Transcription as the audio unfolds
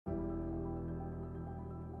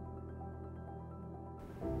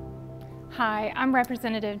Hi, I'm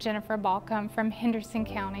Representative Jennifer Balcom from Henderson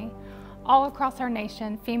County. All across our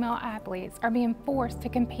nation, female athletes are being forced to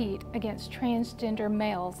compete against transgender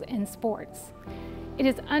males in sports. It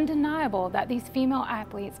is undeniable that these female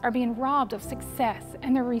athletes are being robbed of success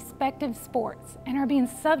in their respective sports and are being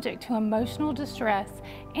subject to emotional distress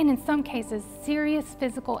and, in some cases, serious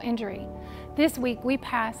physical injury. This week, we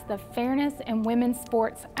passed the Fairness in Women's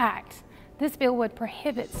Sports Act. This bill would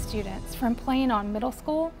prohibit students from playing on middle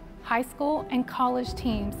school, high school, and college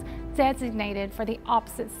teams designated for the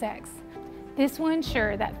opposite sex. This will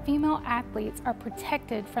ensure that female athletes are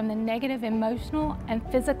protected from the negative emotional and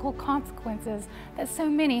physical consequences that so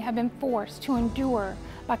many have been forced to endure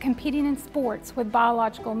by competing in sports with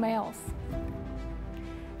biological males.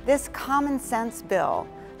 This common sense bill,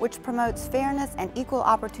 which promotes fairness and equal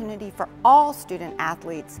opportunity for all student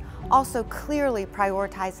athletes, also clearly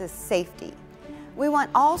prioritizes safety. We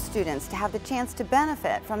want all students to have the chance to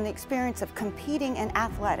benefit from the experience of competing in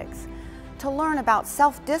athletics, to learn about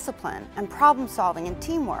self-discipline and problem solving and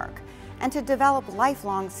teamwork, and to develop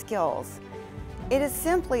lifelong skills. It is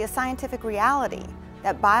simply a scientific reality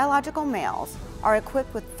that biological males are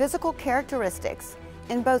equipped with physical characteristics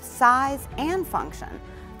in both size and function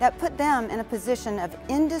that put them in a position of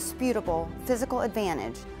indisputable physical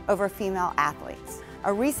advantage over female athletes.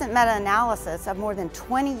 A recent meta-analysis of more than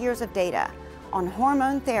 20 years of data on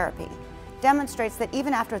hormone therapy demonstrates that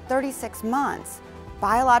even after 36 months,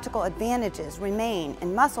 biological advantages remain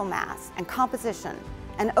in muscle mass and composition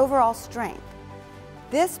and overall strength.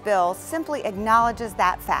 This bill simply acknowledges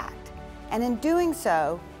that fact, and in doing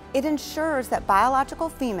so, it ensures that biological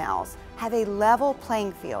females have a level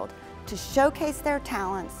playing field to showcase their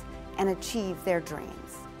talents and achieve their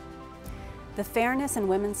dreams. The Fairness in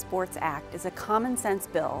Women's Sports Act is a common sense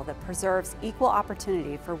bill that preserves equal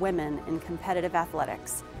opportunity for women in competitive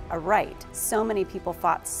athletics, a right so many people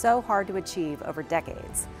fought so hard to achieve over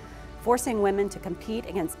decades. Forcing women to compete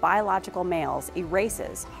against biological males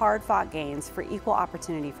erases hard-fought gains for equal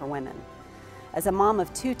opportunity for women. As a mom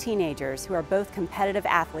of 2 teenagers who are both competitive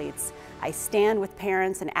athletes, I stand with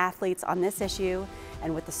parents and athletes on this issue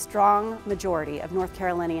and with the strong majority of North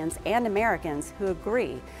Carolinians and Americans who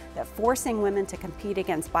agree that forcing women to compete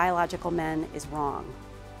against biological men is wrong.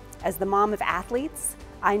 As the mom of athletes,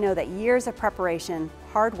 I know that years of preparation,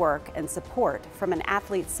 hard work, and support from an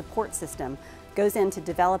athlete's support system goes into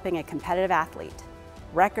developing a competitive athlete.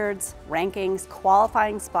 Records, rankings,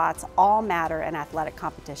 qualifying spots all matter in athletic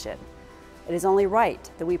competition. It is only right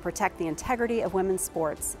that we protect the integrity of women's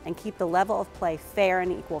sports and keep the level of play fair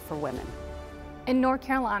and equal for women. In North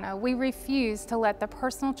Carolina, we refuse to let the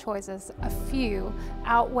personal choices of few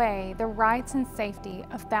outweigh the rights and safety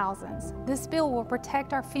of thousands. This bill will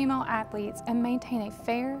protect our female athletes and maintain a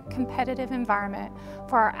fair, competitive environment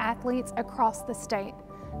for our athletes across the state.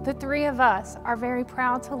 The 3 of us are very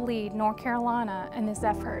proud to lead North Carolina in this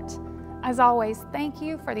effort. As always, thank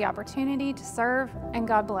you for the opportunity to serve, and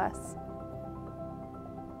God bless.